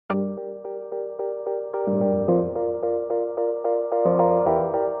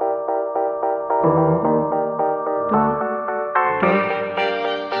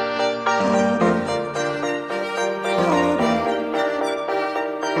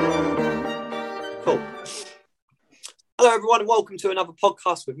Cool. Hello, everyone, and welcome to another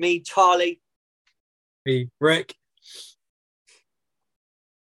podcast with me, Charlie. Me, Rick.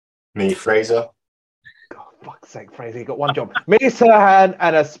 Me, Frazer. God, fuck's sake, Frazer, you got one job. Me, Serhan,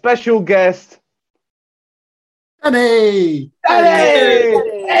 and a special guest. Danny!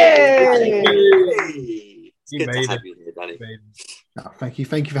 Danny! Hey! It's good to have you here, Danny. Oh, thank you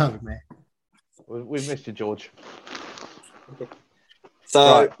for having me. We've missed you, George.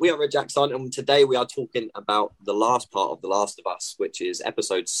 So we are Red Jackson, and today we are talking about the last part of The Last of Us, which is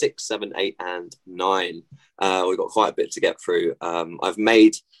episode 6, 7, 8, and 9. We've got quite a bit to get through. I've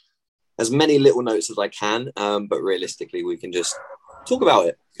made as many little notes as I can, but realistically, we can just talk about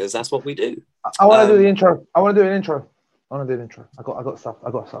it because that's what we do. I want to do the intro. I want to do an intro. I got stuff.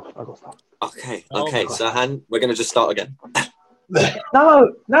 Okay. So, Han, we're going to just start again.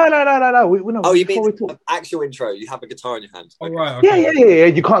 No. Oh, you mean an actual intro? You have a guitar in your hand. Okay. Okay. Right, okay. Yeah.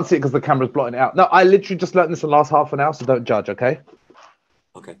 You can't see it because the camera's blotting it out. No, I literally just learned this in the last half an hour, so don't judge, okay?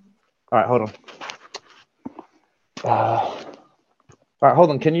 Okay. All right, hold on. All right,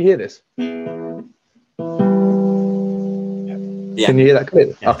 hold on. Can you hear this? Yeah. Can you hear that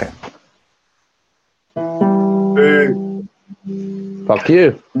clearly? Yeah. Okay. Boo. Fuck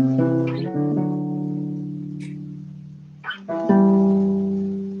you.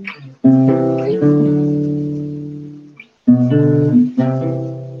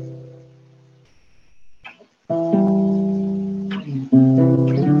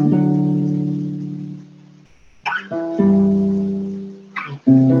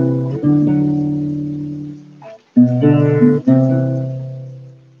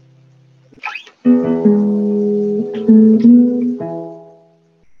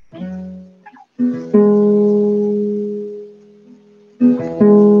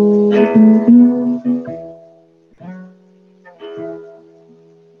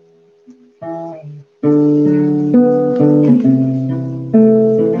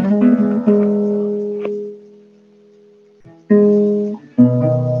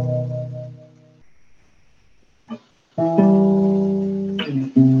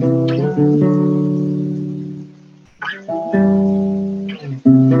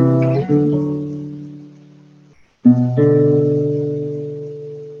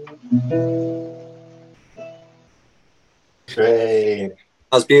 Great.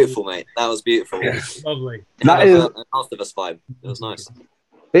 That was beautiful, mate. That was beautiful. Yeah, lovely. That is Last of Us vibe. It was nice.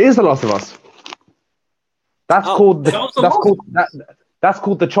 It is The Last of Us. That's called that's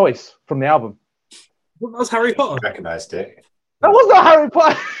called The Choice from the album. Well, that was Harry Potter. Recognised it. That was not Harry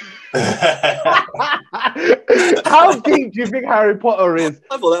Potter. How deep do you think Harry Potter is?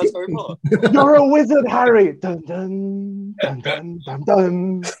 I thought that was Harry Potter. You're a wizard, Harry. Dun dun dun dun dun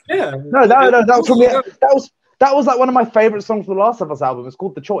dun. Yeah. No, that was from that was like one of my favorite songs from the Last of Us album. It's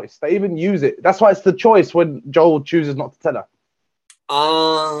called The Choice. They even use it. That's why it's The Choice when Joel chooses not to tell her.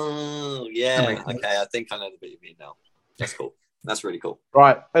 Oh, yeah. Okay, I think I know the bit you mean now. That's cool. That's really cool.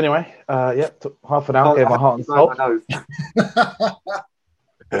 Right. Anyway, took half an hour, gave my heart and soul.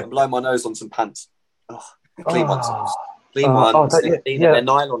 I'm blowing my nose on some pants. Oh, clean ones. Oh. Clean ones. Yeah. They're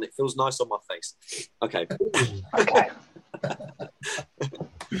nylon. It feels nice on my face. Okay. Okay.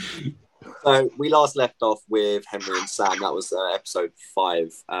 So we last left off with Henry and Sam. That was episode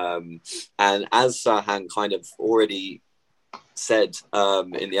 5. And as Serhan kind of already said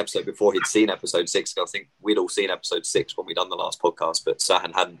in the episode before, he'd seen episode 6. I think we'd all seen episode 6 when we done the last podcast, but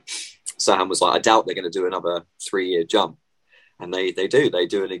Serhan hadn't. Serhan was like, I doubt they're going to do another 3-year jump. And they do. They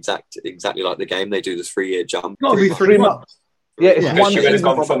do an exactly like the game. They do the 3-year jump. Not be 3 months. Yeah, it's one She would have season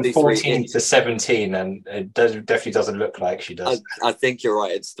gone from probably 14 to 17, and it definitely doesn't look like she does. I think you're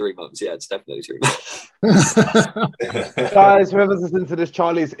right. It's 3 months. Yeah, it's definitely 3 months. Guys, whoever's listening to this,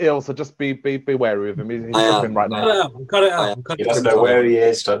 Charlie's ill, so just be wary of him. He's suffering right now. Cut it out. He doesn't know where he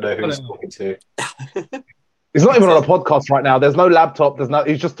is, don't know who he's talking to. He's not even on a podcast right now. There's no laptop.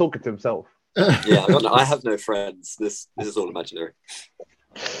 He's just talking to himself. Yeah, I have no friends. This is all imaginary.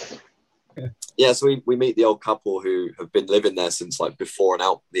 Yeah, so we meet the old couple who have been living there since like before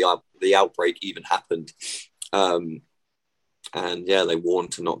the outbreak even happened. And yeah, they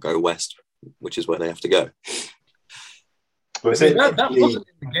warned to not go west, which is where they have to go. That wasn't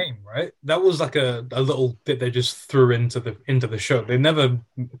in the game, right? That was like a little bit they just threw into the show. They never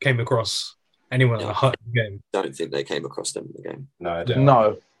came across anyone in the hut in the game. Don't think they came across them in the game. No, I don't.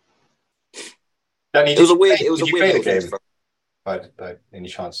 No. Danny, It was a weird play the game. game by any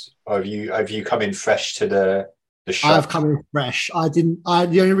chance? Or have you come in fresh to the show? I've come in fresh. The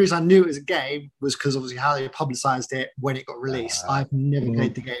only reason I knew it was a game was because obviously how they publicised it when it got released. I've never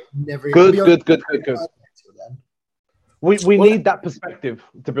played the game. Never. Good. We need that perspective,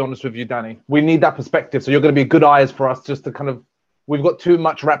 to be honest with you, Danny. We need that perspective. So you're going to be good eyes for us just to kind of, we've got too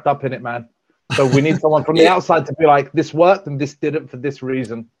much wrapped up in it, man. So we need someone from the outside to be like, this worked and this didn't for this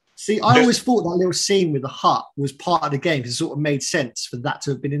reason. See, I always thought that little scene with the hut was part of the game because it sort of made sense for that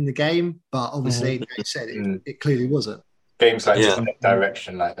to have been in the game. But obviously, like you said, it clearly wasn't. Games like this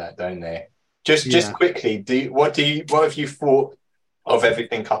direction like that, don't they? Just quickly, what have you thought of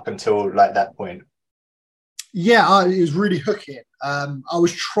everything up until like that point? Yeah, it was really hooking. I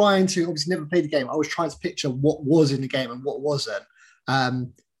was trying to, obviously never played the game. I was trying to picture what was in the game and what wasn't.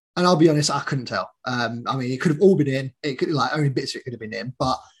 And I'll be honest, I couldn't tell. I mean, it could have all been in. It could, like, only bits of it could have been in,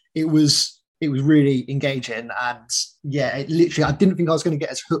 but it was really engaging. And yeah, it literally, I didn't think I was going to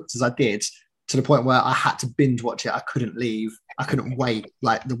get as hooked as I did, to the point where I had to binge watch it. I couldn't leave. I couldn't wait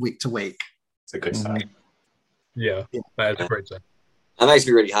like the week to week. It's a good sign. Yeah, that is a great sign. That makes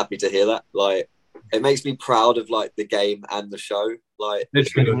me really happy to hear that. Like, it makes me proud of like the game and the show. Like,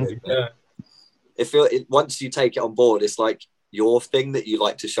 Literally, once you take it on board, it's like your thing that you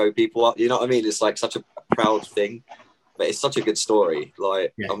like to show people up. You know what I mean? It's like such a proud thing, but it's such a good story.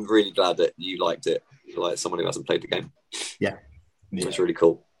 Like, I'm really glad that you liked it. Like someone who hasn't played the game. Yeah. It's really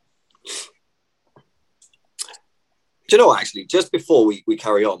cool. Do you know what, actually, just before we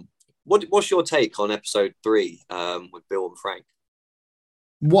carry on, what's your take on episode 3 with Bill and Frank?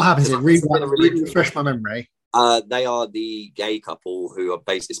 What happens? Refresh my memory. They are the gay couple who are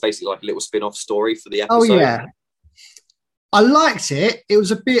it's basically like a little spin-off story for the episode. Oh yeah, I liked it. It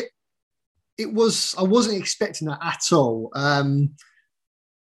was a bit. I wasn't expecting that at all.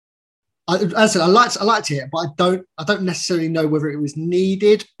 As I said, I liked it, but I don't necessarily know whether it was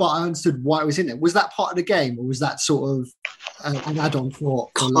needed. But I understood why it was in it. Was that part of the game, or was that sort of an add-on for?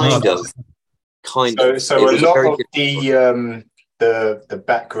 Kind of. So a lot of the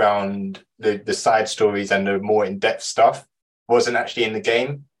background, the side stories, and the more in-depth stuff wasn't actually in the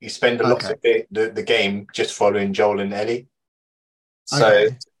game. You spend a lot of the game just following Joel and Ellie. So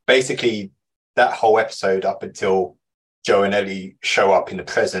basically, that whole episode up until Joe and Ellie show up in the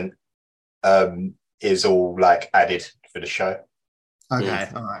present is all like added for the show. Okay,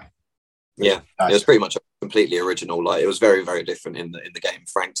 all right. Yeah, nice. It was pretty much completely original. Like, it was very, very different in the game.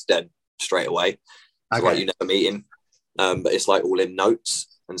 Frank's dead straight away. So like, you never meet him. But it's like all in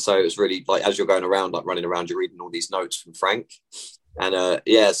notes, and so it was really like, as you're going around, like running around, you're reading all these notes from Frank, and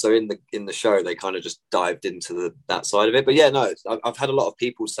so in the show they kind of just dived into that side of it. But yeah, no, I've had a lot of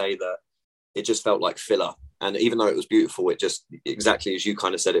people say that it just felt like filler, and even though it was beautiful, it just, exactly as you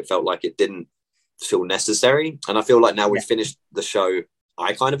kind of said, it felt like it didn't feel necessary. And I feel like now we've finished the show,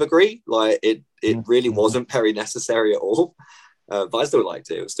 I kind of agree, like it really wasn't very necessary at all. But I still liked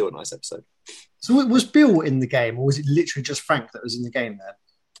it. It was still a nice episode. So was Bill in the game, or was it literally just Frank that was in the game then?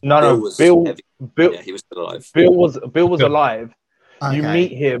 No, Bill. Yeah, he was still alive. Bill was alive. Okay. You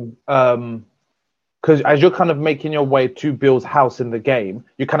meet him because as you're kind of making your way to Bill's house in the game,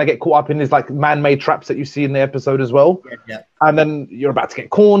 you kind of get caught up in these like man-made traps that you see in the episode as well. Yeah. And then you're about to get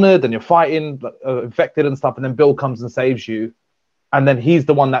cornered, and you're fighting infected and stuff, and then Bill comes and saves you. And then he's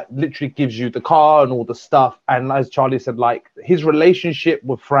the one that literally gives you the car and all the stuff. And as Charlie said, like, his relationship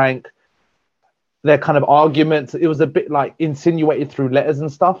with Frank, their kind of arguments, it was a bit like insinuated through letters and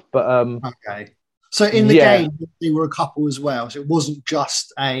stuff. But okay. So in the game, they were a couple as well. So it wasn't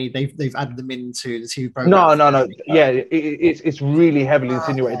just they've added them into the TV program. No. Yeah, it's really heavily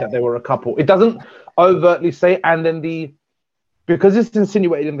insinuated that they were a couple. It doesn't overtly say. And then because it's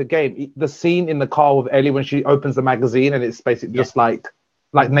insinuated in the game, the scene in the car with Ellie when she opens the magazine and it's basically just like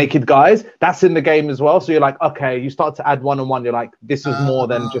naked guys, that's in the game as well. So you're like, okay, you start to add one on one. You're like, this is more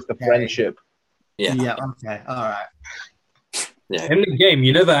than just a friendship. Yeah. Okay. All right. Yeah. In the game,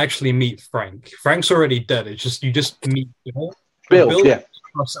 you never actually meet Frank. Frank's already dead. It's just you just meet Bill. Bill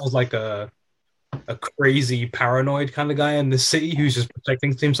sounds like a crazy paranoid kind of guy in the city who's just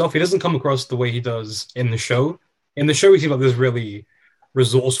protecting himself. He doesn't come across the way he does in the show. In the show, he seems like this really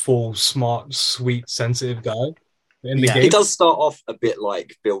resourceful, smart, sweet, sensitive guy. In the game, he does start off a bit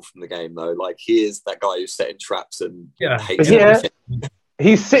like Bill from the game, though. Like, he is that guy who's setting traps and hates everything.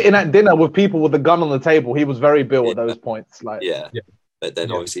 He's sitting at dinner with people with a gun on the table. He was very Bill at those points. Like, but then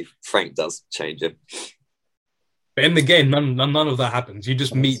obviously Frank does change him. But in the game, none of that happens. You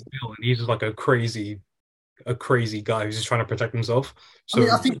just meet Bill, and he's just like a crazy guy who's just trying to protect himself. So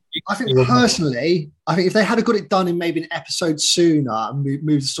I think personally, if they had got it done in maybe an episode sooner and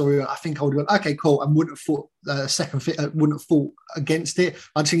moved the story on, I think I would have gone, okay, cool, and wouldn't have fought wouldn't have fought against it.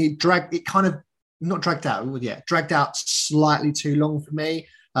 I think dragged out slightly too long for me.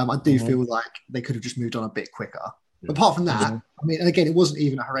 I do feel like they could have just moved on a bit quicker. But apart from that, I mean, and again, it wasn't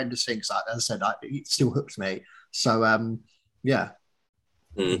even a horrendous thing. So as I said, it still hooked me. So yeah.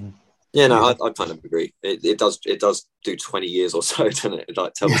 Mm. Yeah, no, I kind of agree. It does do 20 years or so, doesn't it?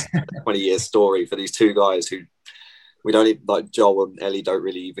 Like tell us a 20-year story for these two guys who we don't even, like Joel and Ellie don't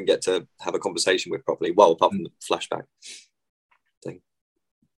really even get to have a conversation with properly. Well, apart from the flashback thing.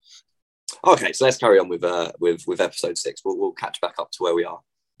 Okay, so let's carry on with episode 6. We'll catch back up to where we are.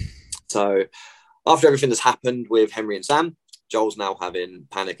 So after everything that's happened with Henry and Sam, Joel's now having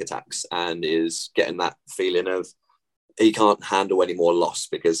panic attacks and is getting that feeling of he can't handle any more loss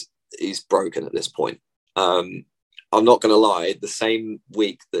because he's broken at this point. I'm not going to lie, the same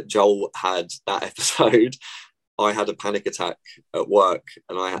week that Joel had that episode, I had a panic attack at work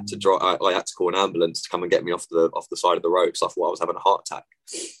and I had to I had to call an ambulance to come and get me off the side of the road because I thought I was having a heart attack.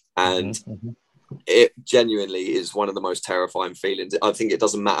 And it genuinely is one of the most terrifying feelings. I think it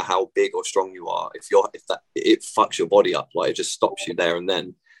doesn't matter how big or strong you are, if it fucks your body up, like it just stops you there and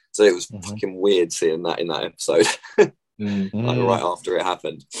then. So it was fucking weird seeing that in that episode. Like right after it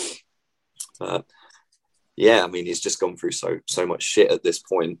happened. Yeah, I mean, he's just gone through so much shit at this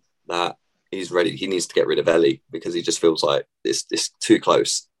point that he's ready. He needs to get rid of Ellie because he just feels like it's too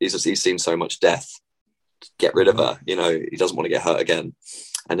close. He's seen so much death. Get rid of her. You know, he doesn't want to get hurt again.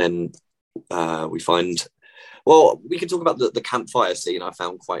 And then we find. Well, we can talk about the campfire scene. I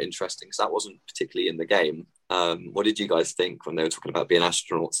found quite interesting because that wasn't particularly in the game. What did you guys think when they were talking about being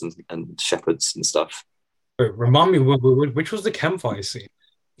astronauts and shepherds and stuff? Remind me, which was the campfire scene?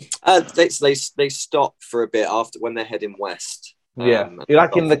 They stop for a bit after when they're heading west. You're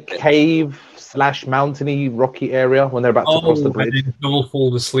like in the cave / mountainy rocky area when they're about to cross the bridge. And Joel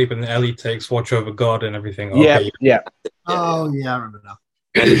falls asleep and Ellie takes watch over God and everything. Yeah. Oh yeah, I remember now.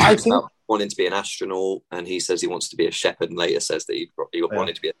 I think about wanting to be an astronaut, and he says he wants to be a shepherd, and later says that he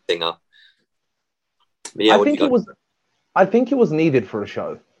wanted to be a singer. But yeah, I think it was needed for a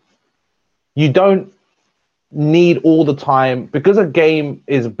show. You don't need all the time because a game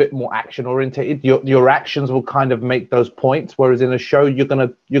is a bit more action oriented. Your actions will kind of make those points, whereas in a show you're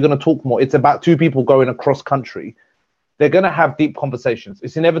gonna talk more. It's about two people going across country. They're gonna have deep conversations.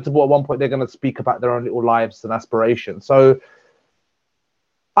 It's inevitable at one point they're gonna speak about their own little lives and aspirations. So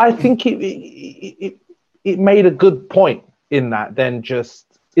I think it made a good point in that. Then just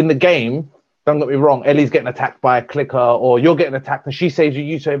in the game, don't get me wrong, Ellie's getting attacked by a clicker, or you're getting attacked, and she saves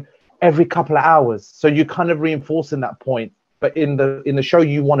you save every couple of hours. So you're kind of reinforcing that point. But in the show,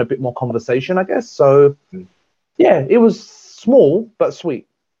 you want a bit more conversation, I guess. So yeah, it was small but sweet.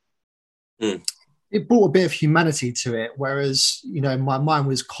 It brought a bit of humanity to it, whereas, you know, my mind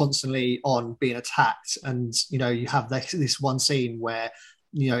was constantly on being attacked. And, you know, you have this one scene where,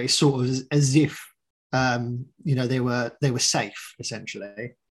 you know, it's sort of as if, you know, they were safe,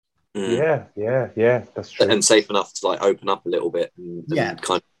 essentially. Yeah, that's true. And safe enough to like open up a little bit and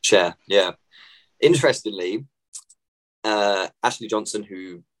kind of share. Yeah. Interestingly, Ashley Johnson,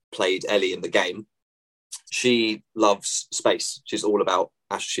 who played Ellie in the game, she loves space. She's all about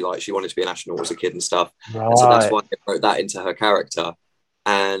she wanted to be an astronaut as a kid and stuff. Right. And so that's why they wrote that into her character.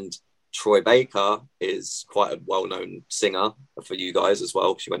 And Troy Baker is quite a well-known singer for you guys as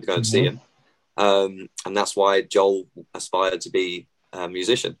well. She went to go and see him. And that's why Joel aspired to be a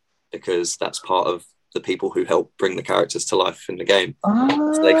musician, because that's part of the people who help bring the characters to life in the game.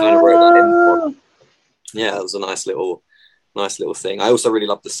 So they kind of wrote that in. Yeah, it was a nice little thing. I also really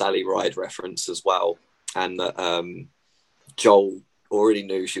loved the Sally Ride reference as well, and that Joel already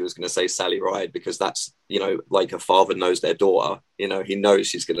knew she was going to say Sally Ride because that's, you know, like a father knows their daughter. You know, he knows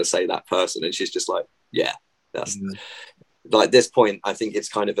she's going to say that person, and she's just like, yeah, that's like this point. I think it's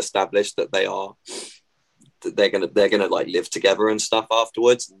kind of established that they're gonna like live together and stuff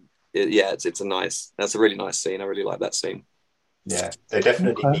afterwards. It's a really nice scene. I really like that scene. Yeah, they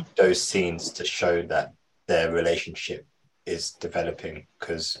definitely need those scenes to show that their relationship is developing,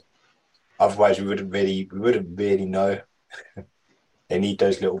 because otherwise we wouldn't really know. They need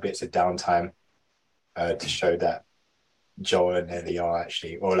those little bits of downtime to show that Joel and Ellie are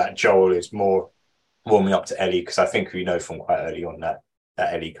actually, or like Joel is more warming up to Ellie, because I think we know from quite early on that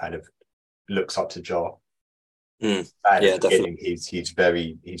Ellie kind of looks up to Joel. Yeah, definitely. He's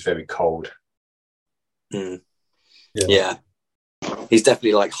very cold. Yeah, he's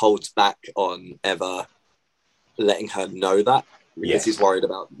definitely like holds back on ever letting her know that, because he's worried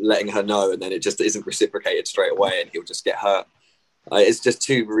about letting her know and then it just isn't reciprocated straight away and he'll just get hurt. It's just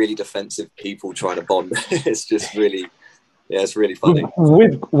two really defensive people trying to bond. It's just really, it's really funny.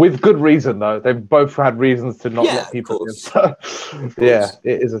 With good reason though. They've both had reasons to not let people in. So, it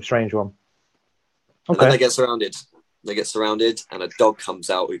is a strange one. Okay. And then they get surrounded and a dog comes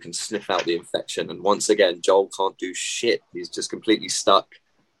out who can sniff out the infection. And once again, Joel can't do shit. He's just completely stuck.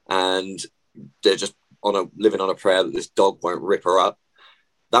 And they're just living on a prayer that this dog won't rip her up.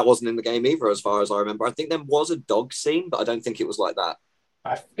 That wasn't in the game either, as far as I remember. I think there was a dog scene, but I don't think it was like that.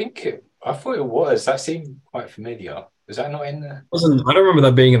 I thought it was. That seemed quite familiar. Was that not in there? I don't remember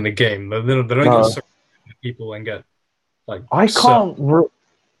that being in the game. They don't get so people and get like. I can't.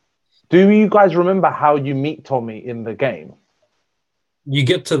 Do you guys remember how you meet Tommy in the game? You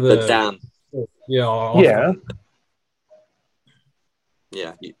get to The dam. Yeah.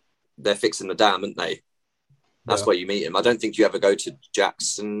 Yeah. They're fixing the dam, aren't they? That's where you meet him. I don't think you ever go to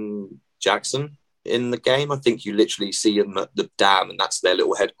Jackson in the game. I think you literally see them at the dam, and that's their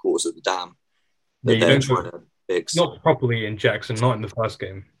little headquarters at the dam that they're trying to fix. Not properly in Jackson, not in the first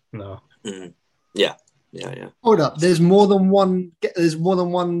game. No. Mm-hmm. Yeah. Hold up. There's more than one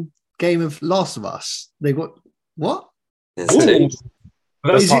game of Last of Us. They got what? So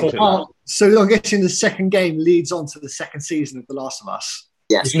I'm guessing the second game leads on to the second season of The Last of Us.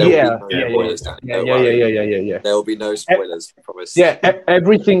 Yes. Yeah. There will be no spoilers, I promise. Yeah,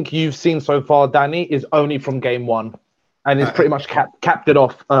 everything you've seen so far, Danny, is only from game 1, and it's pretty much capped it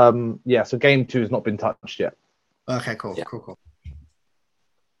off. So game 2 has not been touched yet. Okay, cool.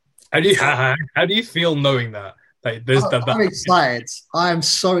 How do you feel knowing that? Like, I'm excited. I am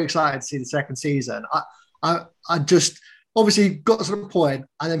so excited to see the second season. I just obviously got to the point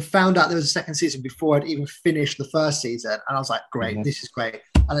and then found out there was a second season before I'd even finished the first season. And I was like, great, this is great.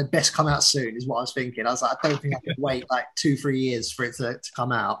 And it best come out soon is what I was thinking. I was like, I don't think I can wait like 2-3 years for it to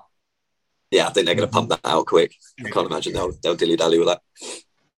come out. Yeah, I think they're going to pump that out quick. I can't imagine they'll dilly-dally with that.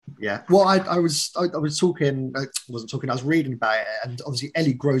 Yeah. Well, I was talking, I wasn't talking, I was reading about it. And obviously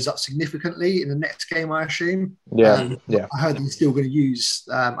Ellie grows up significantly in the next game, I assume. Yeah. I heard they're still going to use,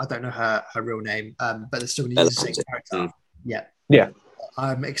 I don't know her real name, but they're still going to use the same character. Yeah.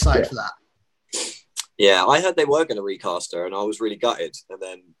 I'm excited for that. Yeah, I heard they were going to recast her, and I was really gutted. And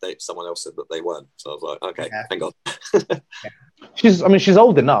then someone else said that they weren't, so I was like, okay, thank God. She's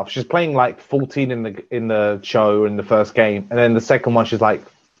old enough. She's playing like 14 in the show in the first game, and then the second one she's like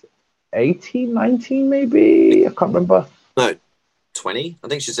 18, 19 maybe. I can't remember. No, 20. I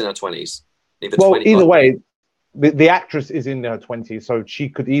think she's in her 20s. Either way, the actress is in her 20s, so she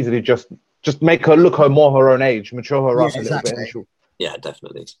could easily just make her look more her own age, mature her up a little bit. Yeah,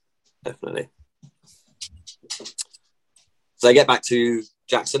 definitely. So they get back to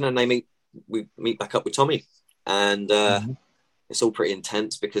Jackson and we meet back up with Tommy. And it's all pretty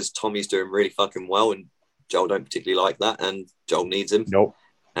intense because Tommy's doing really fucking well and Joel don't particularly like that, and Joel needs him. Nope.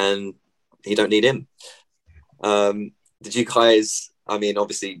 And he don't need him. Did you guys,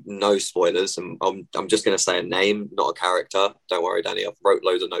 obviously no spoilers, and I'm just going to say a name, not a character. Don't worry, Danny, I've wrote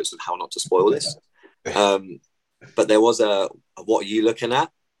loads of notes of how not to spoil this. But there was a what are you looking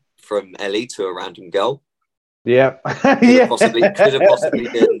at from Ellie to a random girl. Yeah. Could have possibly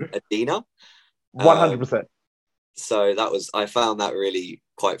been Adina. 100%. So I found that really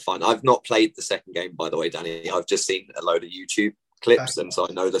quite fun. I've not played the second game, by the way, Danny. I've just seen a load of YouTube clips, and so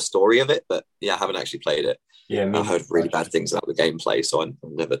I know the story of it, but I haven't actually played it. Yeah, I heard really bad things about the gameplay, so I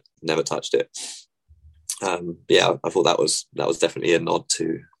never touched it. I thought that was definitely a nod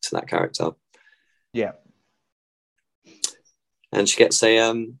to that character. Yeah. And she gets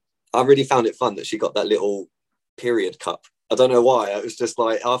I really found it fun that she got that little period cup. I don't know why. It was just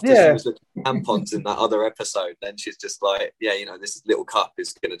like after she was looking at tampons in that other episode, then she's just like, this little cup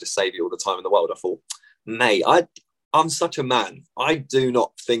is going to just save you all the time in the world. I thought, mate, I'm such a man. I do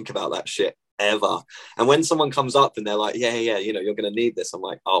not think about that shit ever. And when someone comes up and they're like, you're going to need this, I'm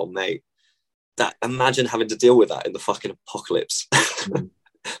like, oh, mate, imagine having to deal with that in the fucking apocalypse.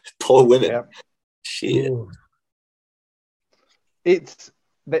 Poor women. Yeah. Shit. Ooh.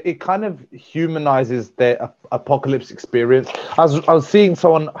 It kind of humanizes their apocalypse experience. I was seeing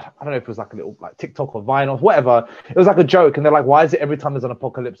someone, I don't know if it was like a little like TikTok or Vine or whatever. It was like a joke, and they're like, "Why is it every time there's an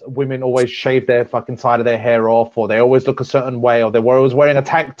apocalypse, women always shave their fucking side of their hair off, or they always look a certain way, or they were always wearing a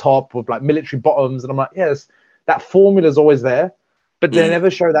tank top with like military bottoms?" And I'm like, yes, that formula is always there, but they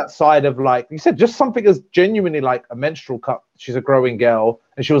never show that side of, like you said, just something as genuinely like a menstrual cup. She's a growing girl,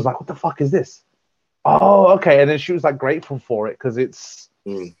 and she was like, "What the fuck is this?" Oh, okay, and then she was like grateful for it because it's.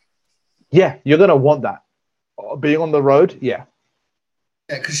 Yeah, you're gonna want that. Being on the road, yeah,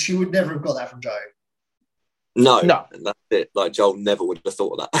 because she would never have got that from Joe. No, that's it. Like Joel never would have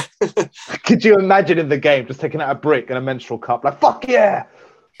thought of that. Could you imagine in the game just taking out a brick and a menstrual cup? Like, fuck yeah!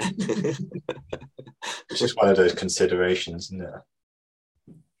 It's just one of those considerations, isn't it?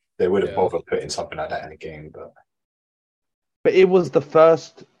 They would have bothered putting something like that in the game, but it was the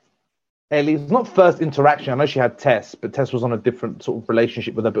first. Ellie's not first interaction. I know she had Tess, but Tess was on a different sort of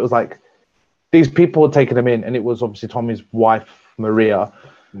relationship with her. But it was like these people were taking them in, and it was obviously Tommy's wife, Maria.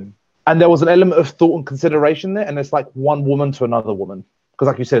 And there was an element of thought and consideration there, and it's like one woman to another woman. Because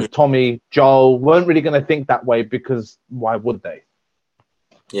like you said, Tommy, Joel weren't really going to think that way because why would they?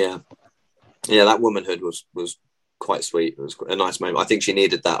 Yeah. Yeah, that womanhood was quite sweet. It was a nice moment. I think she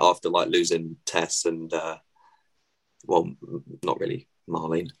needed that after like losing Tess and, well, not really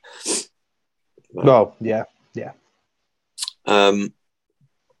Marlene. Well, yeah.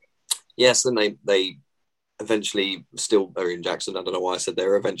 Yes, then they eventually still are in Jackson. I don't know why I said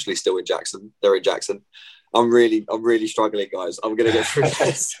they're eventually still in Jackson. They're in Jackson. I'm really struggling, guys. I'm gonna get through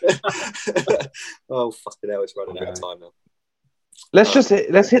this. Oh fucking hell! It's running out of time now.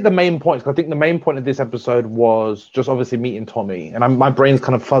 Let's hit the main points. I think the main point of this episode was just obviously meeting Tommy, and my brain's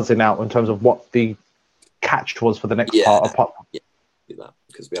kind of fuzzing out in terms of what the catch was for the next part. Yeah, do that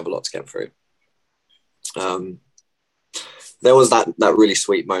because we have a lot to get through. There was that really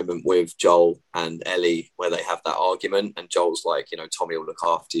sweet moment with Joel and Ellie where they have that argument, and Joel's like, Tommy will look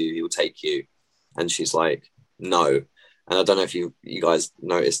after you, he will take you, and she's like, no. And I don't know if you guys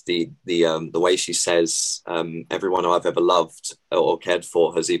noticed the way she says, everyone I've ever loved or cared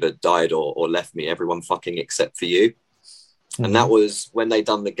for has either died or left me, everyone fucking except for you. Mm-hmm. And that was when they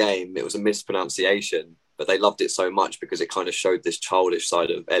done the game, it was a mispronunciation, but they loved it so much because it kind of showed this childish side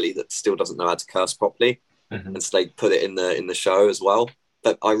of Ellie that still doesn't know how to curse properly. Mm-hmm. And so they put it in the show as well.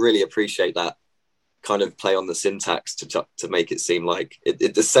 But I really appreciate that kind of play on the syntax to make it seem like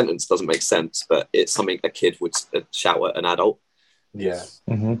the sentence doesn't make sense, but it's something a kid would shout at an adult. Yeah.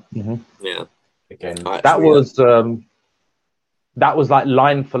 Mm-hmm. Mm-hmm. Yeah. Again, that was like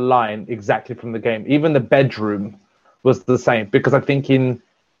line for line exactly from the game. Even the bedroom was the same, because I think in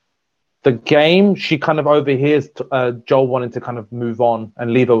the game she kind of overhears Joel wanting to kind of move on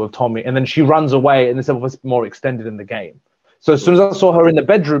and leave her with Tommy, and then she runs away, and this was more extended in the game. So as soon as I saw her in the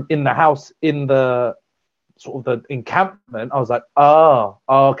bedroom, in the house, in the sort of the encampment, I was like, oh,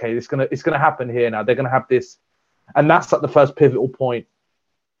 okay, it's gonna happen here now. They're gonna have this, and that's like the first pivotal point.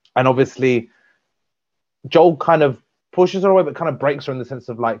 And obviously, Joel kind of pushes her away, but kind of breaks her in the sense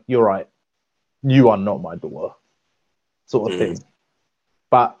of like, you're right, you are not my daughter, sort of thing.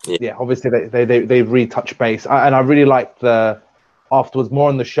 But yeah, obviously they retouch base, and I really liked the afterwards more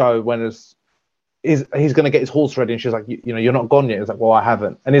on the show when he's going to get his horse ready, and she's like, you're not gone yet. He's like, well, I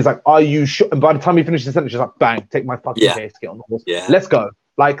haven't. And he's like, are you sure? And by the time he finishes the sentence, she's like, bang, take my fucking case, get on the horse. Yeah. Let's go.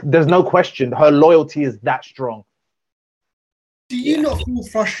 Like, there's no question. Her loyalty is that strong. Do you not feel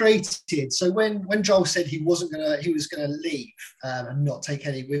frustrated? So when Joel said he was gonna leave and not take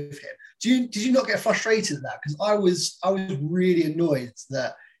Ellie with him, did you not get frustrated at that? Because I was really annoyed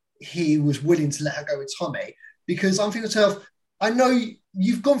that he was willing to let her go with Tommy, because I'm thinking to myself, I know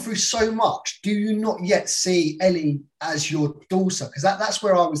you've gone through so much. Do you not yet see Ellie as your daughter? Because that's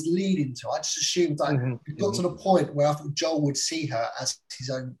where I was leading to. I just assumed that we got to the point where I thought Joel would see her as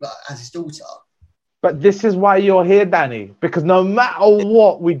his daughter. But this is why you're here, Danny, because no matter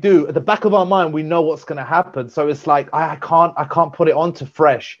what we do, at the back of our mind, we know what's going to happen. So it's like, I can't put it on to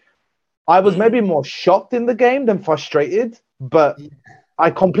fresh. I was maybe more shocked in the game than frustrated, but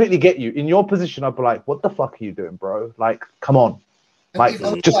I completely get you. In your position, I'd be like, what the fuck are you doing, bro? Like, come on. Like,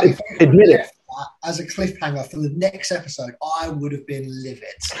 just admit it. As a cliffhanger for the next episode, I would have been livid.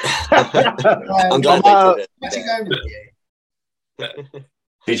 I'm glad they did it. Going with you.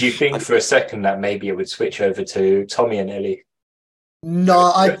 Did you think for a second that maybe it would switch over to Tommy and Ellie? No,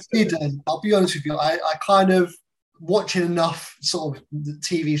 I didn't. I'll be honest with you. I kind of, watching enough sort of the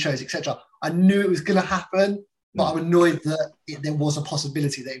TV shows, etc., I knew it was going to happen, but I'm annoyed that there was a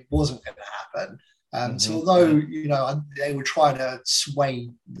possibility that it wasn't going to happen. So although, they were trying to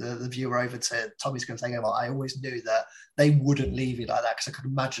sway the viewer over to Tommy's going to take over, I always knew that they wouldn't leave it like that, because I could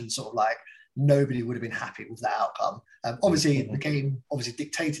imagine sort of like nobody would have been happy with that outcome. Obviously, the game obviously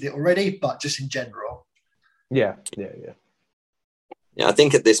dictated it already, but just in general. Yeah, I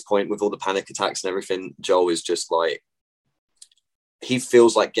think at this point, with all the panic attacks and everything, Joel is just like, he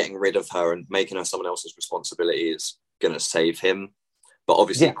feels like getting rid of her and making her someone else's responsibility is going to save him. But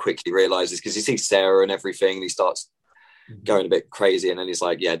obviously quickly realizes, because he sees Sarah and everything, and he starts going a bit crazy, and then he's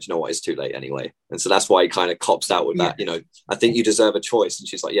like, yeah, do you know what, it's too late anyway. And so that's why he kind of cops out with that, I think you deserve a choice. And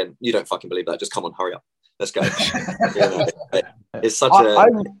she's like, yeah, you don't fucking believe that, just come on, hurry up, let's go. It's such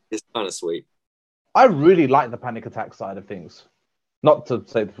it's kind of sweet. I really like the panic attack side of things. Not to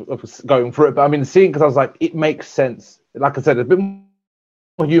say going through it, but I mean, seeing, because I was like, it makes sense. Like I said, a bit more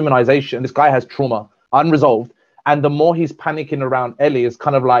humanization. This guy has trauma unresolved, and the more he's panicking around Ellie is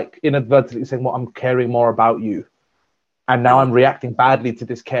kind of like inadvertently saying, well, I'm caring more about you, and now I'm reacting badly to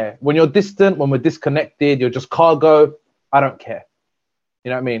this care. When you're distant, when we're disconnected, you're just cargo, I don't care. You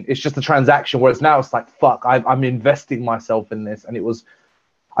know what I mean? It's just a transaction, whereas now it's like, fuck, I'm investing myself in this. And it was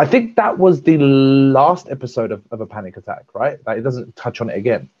I think that was the last episode of a panic attack, right? Like, it doesn't touch on it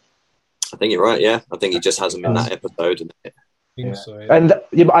again. I think you're right. Yeah, I think he just has them in that episode. I think so, yeah. And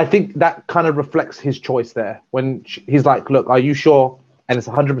but I think that kind of reflects his choice there. When he's like, "Look, are you sure?" And it's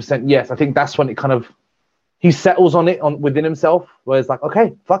 100% yes. I think that's when it kind of he settles on it within himself, where it's like,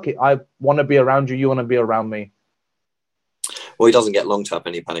 "Okay, fuck it. I want to be around you. You want to be around me." Well, he doesn't get long to have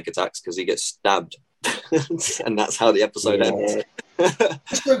any panic attacks because he gets stabbed, and that's how the episode ends.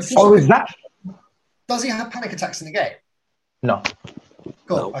 Oh, is that? Does he have panic attacks in the game? No.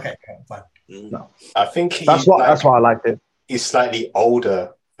 Cool. No. Okay, fine. No. I think That's why I liked it. he's slightly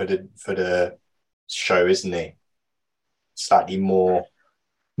older for the show, isn't he? Slightly more.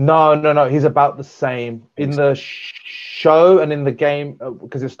 No. He's about the same in the show and in the game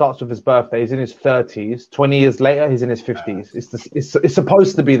because it starts with his birthday. He's in his 30s. 20 years later, he's in his 50s. It's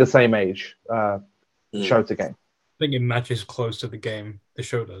supposed to be the same age. Show to game. I think it matches close to the game. The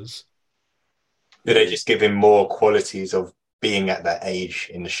show does. Do they just give him more qualities of being at that age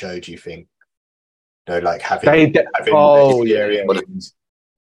in the show? Do you think? You know, like having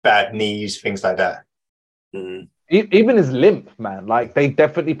bad knees, things like that. Mm. Even his limp, man. Like, they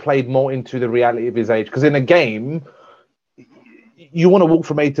definitely played more into the reality of his age. Because in a game, you want to walk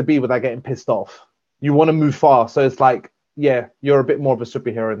from A to B without getting pissed off. You want to move fast. So it's like, yeah, you're a bit more of a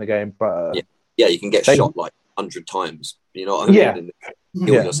superhero in the game. But yeah, you can get shot like 100 times. You know what I mean? Yeah. And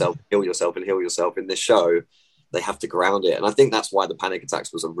heal yourself. In this show, they have to ground it. And I think that's why the panic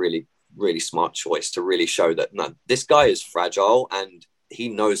attacks was a really, really smart choice to really show that, no, this guy is fragile and he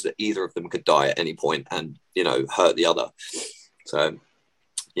knows that either of them could die at any point and, you know, hurt the other. So,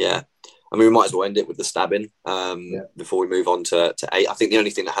 yeah. I mean, we might as well end it with the stabbing before we move on to 8. I think the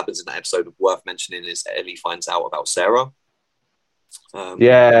only thing that happens in that episode worth mentioning is Ellie finds out about Sarah. And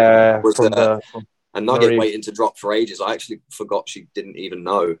Nugget waiting to drop for ages. I actually forgot she didn't even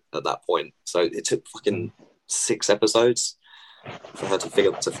know at that point. So it took fucking 6 episodes for her to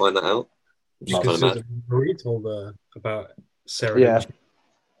find that out. Because Marie told her about Sarah. Yeah.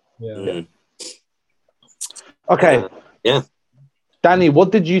 Mm. Okay. Yeah. Danny,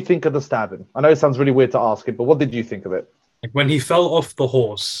 what did you think of the stabbing? I know it sounds really weird to ask it, but what did you think of it? Like when he fell off the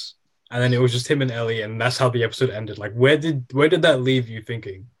horse, and then it was just him and Ellie, and that's how the episode ended. Like, where did that leave you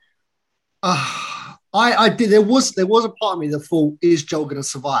thinking? I did. There was a part of me that thought, is Joel going to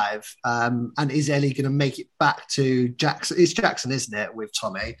survive? And is Ellie going to make it back to Jackson? It's Jackson, isn't it, with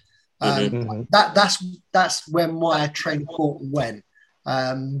Tommy? That's where my train of thought went.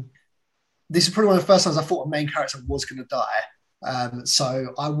 This is probably one of the first times I thought a main character was going to die.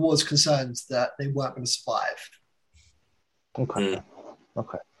 So I was concerned that they weren't going to survive. Okay.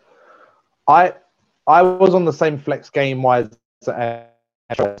 I was on the same flex game wise.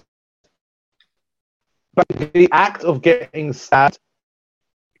 But the act of getting stabbed,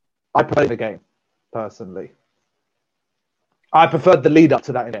 I preferred the game, personally. I preferred the lead up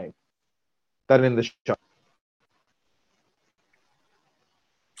to that in the game than in the show.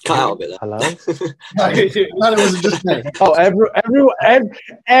 Cut out a bit there. Hello? No, it wasn't just me. Oh,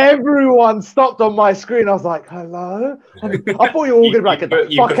 everyone stopped on my screen. I was like, hello? I thought you were all going to be like, get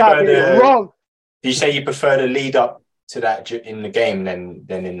the fuck out of here. Wrong. Did you say you prefer the lead up to that in the game than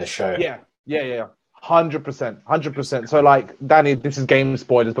in the show? Yeah. 100%. So, like, Danny, this is game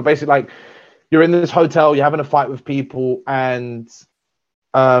spoilers, but basically, like, you're in this hotel, you're having a fight with people, and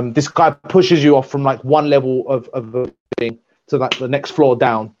this guy pushes you off from like one level of the thing to like the next floor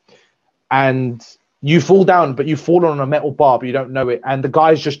down, and you fall down, but you fall on a metal bar, but you don't know it, and the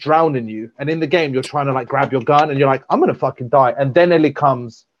guy's just drowning you. And in the game, you're trying to like grab your gun, and you're like, I'm gonna fucking die. And then Ellie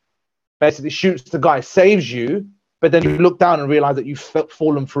comes, basically shoots the guy, saves you, but then you look down and realize that you've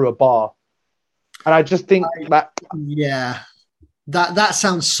fallen through a bar. And I just think that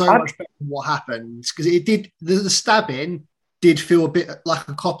sounds so much better than what happened, because it did. The stabbing did feel a bit like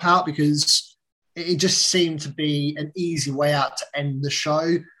a cop out, because it just seemed to be an easy way out to end the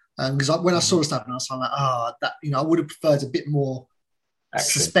show. Because when I saw the stabbing, I was like, I would have preferred a bit more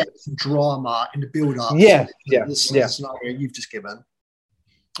suspense and drama in the build up. The scenario you've just given.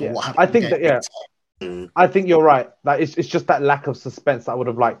 Yeah, I think that. Yeah. I think you're right. Like it's just that lack of suspense that I would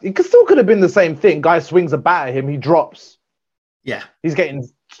have liked. It still could have been the same thing. Guy swings a bat at him, he drops. Yeah, he's getting,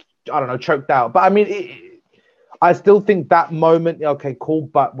 I don't know, choked out. But I mean, I still think that moment. Okay, cool.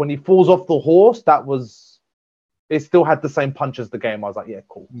 But when he falls off the horse, it still had the same punch as the game. I was like, yeah,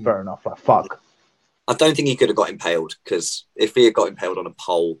 cool, fair enough. Like, fuck. I don't think he could have got impaled, because if he had got impaled on a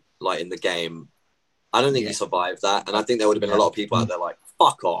pole like in the game, I don't think he survived that. And I think there would have been a lot of people out there like,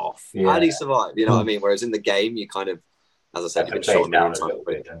 fuck off. How did he survive? You know what I mean? Whereas in the game, you kind of, as I said, you've been shot a million times.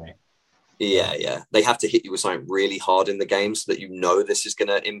 Yeah. They have to hit you with something really hard in the game so that you know this is going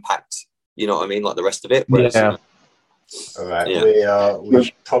to impact, you know what I mean, like the rest of it. Whereas, Yeah. All right, Yeah. we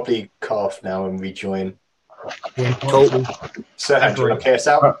should probably cut off now and rejoin. Cool. Serhan, do you want to play us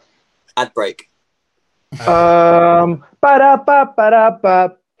out? Ad break.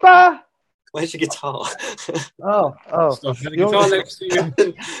 Ba-da-ba-ba-da-ba-ba. Where's your guitar? Oh. So, the guitar next to you.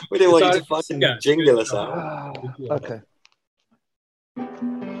 We didn't want you to fucking jingle us out. Okay.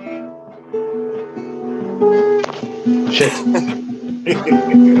 Shit.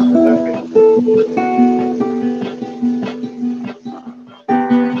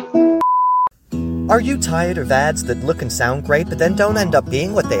 Are you tired of ads that look and sound great but then don't end up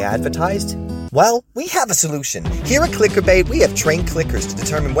being what they advertised? Well, we have a solution. Here at ClickerBait, we have trained clickers to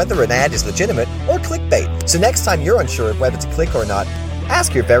determine whether an ad is legitimate or clickbait. So next time you're unsure of whether to click or not,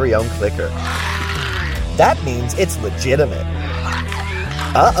 ask your very own clicker. That means it's legitimate.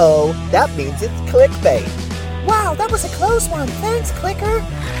 Uh-oh, that means it's clickbait. Wow, that was a close one. Thanks, clicker.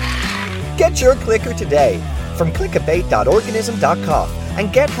 Get your clicker today from clickerbait.organism.com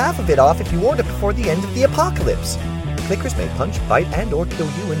and get half of it off if you order before the end of the apocalypse. Clickers may punch, bite, and or kill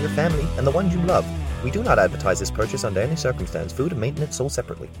you and your family and the ones you love. We do not advertise this purchase under any circumstance. Food and maintenance sold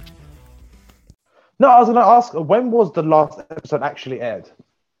separately. No, I was going to ask, when was the last episode actually aired?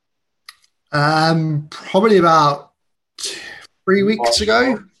 Probably about 3 weeks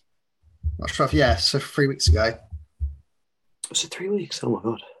ago. Not sure if, so 3 weeks ago. Was it 3 weeks? Oh my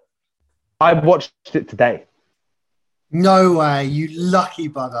god. I watched it today. No way, you lucky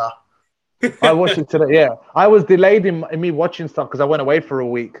bugger. I watched it today, yeah. I was delayed in me watching stuff because I went away for a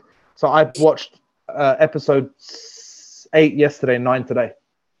week. So I watched episode 8 yesterday, 9 today.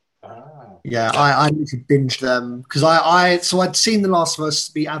 Yeah, I need to binge them because I'd seen The Last of Us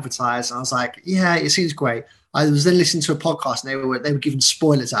be advertised and I was like, yeah, it seems great. I was then listening to a podcast and they were giving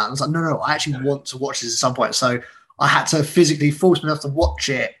spoilers out. And I was like, no, I actually want to watch this at some point. So I had to physically force myself to watch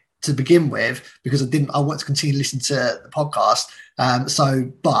it to begin with because I wanted to continue listening to the podcast.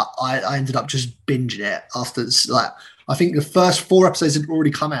 But I ended up just binging it after I think the first 4 episodes had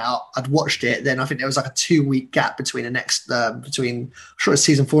already come out. I'd watched it. Then I think there was like a 2-week gap between the next, between I'm sure it's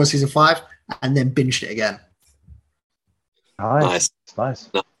season 4 and season 5, and then binged it again. Nice. No,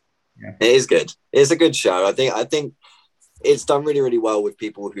 yeah. It is good. It's a good show. I think it's done really, really well with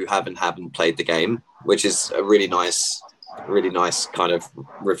people who haven't played the game, which is a really nice kind of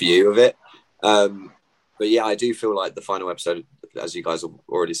review of it. But yeah, I do feel like the final episode, as you guys have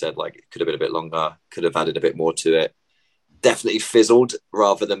already said, like it could have been a bit longer, could have added a bit more to it. Definitely fizzled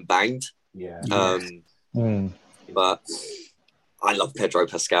rather than banged. Yeah. But I love Pedro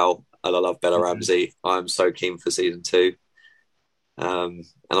Pascal and I love Bella Ramsey. I'm so keen for season 2. And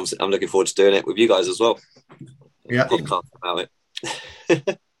I'm looking forward to doing it with you guys as well. Yeah. Podcast about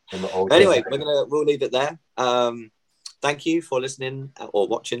it. Anyway, we'll leave it there. Thank you for listening or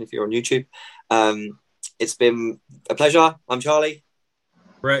watching if you're on YouTube. It's been a pleasure. I'm Charlie.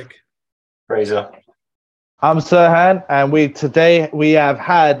 Rick. Frazer. I'm Serhan, and today we have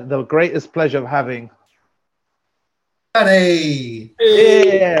had the greatest pleasure of having Danny.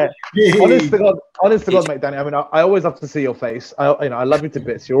 Yeah. Honest to God, mate, Danny. I mean, I always love to see your face. I love you to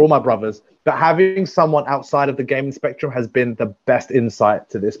bits. You're all my brothers. But having someone outside of the gaming spectrum has been the best insight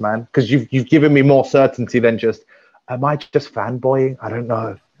to this, man. Because you've given me more certainty than just, am I just fanboying? I don't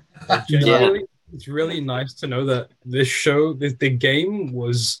know. It's really nice to know that this show, the game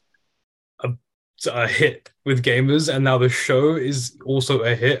was a hit with gamers, and now the show is also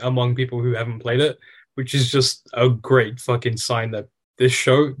a hit among people who haven't played it, which is just a great fucking sign that this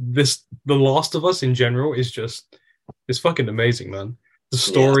show, The Last of Us in general, is fucking amazing, man. The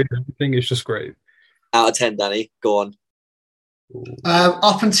story and everything is just great. Out of 10, Danny. Go on.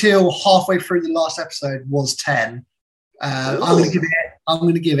 Up until halfway through the last episode was 10. I'm going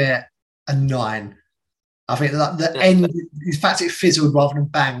to give it a 9. I think that the end, in fact, it fizzled rather than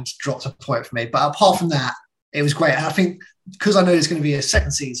banged, dropped a point for me. But apart from that, it was great. And I think because I know there's going to be a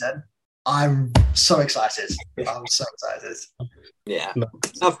second season, I'm so excited. I'm so excited. Yeah,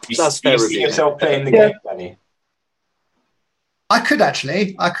 that's fair. You see yourself playing the game, Danny? I could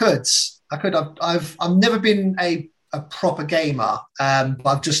actually. I could. I've never been a proper gamer, but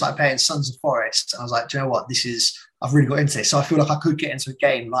I've just like playing Sons of Forest. And I was like, do you know what? I've really got into this. So I feel like I could get into a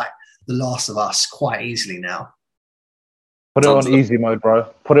game like The Last of Us quite easily now. Put it on easy mode, bro.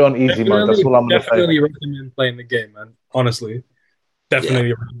 Put it on easy mode. That's all I'm going to say. Definitely recommend playing the game, man. Honestly,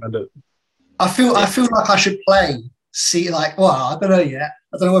 definitely recommend it. I feel like I should play. I don't know yet.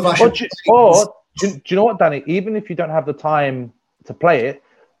 I don't know if I should. Do you know what, Danny? Even if you don't have the time to play it,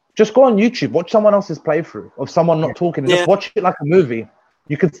 just go on YouTube. Watch someone else's playthrough of someone not talking. And just watch it like a movie.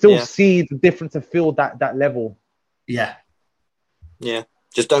 you can still see the difference and feel that level. Yeah.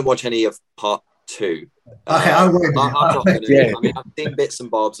 Just don't watch any of part 2. Okay, I won't. I'm not gonna. I mean, I've seen bits and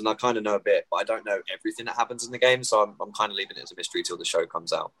bobs, and I kind of know a bit, but I don't know everything that happens in the game. So I'm kind of leaving it as a mystery till the show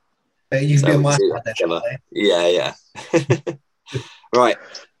comes out. But you can be on my side. Yeah. Right.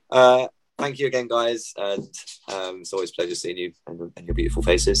 Thank you again, guys. And it's always a pleasure seeing you and your beautiful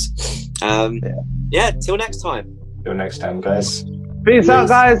faces. Till next time. Till next time, guys. Peace out,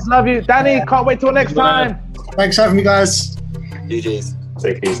 guys. Love you. Danny, can't wait till next time. Thanks for having me, guys. GG's.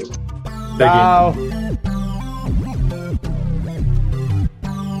 Take it easy. Ciao.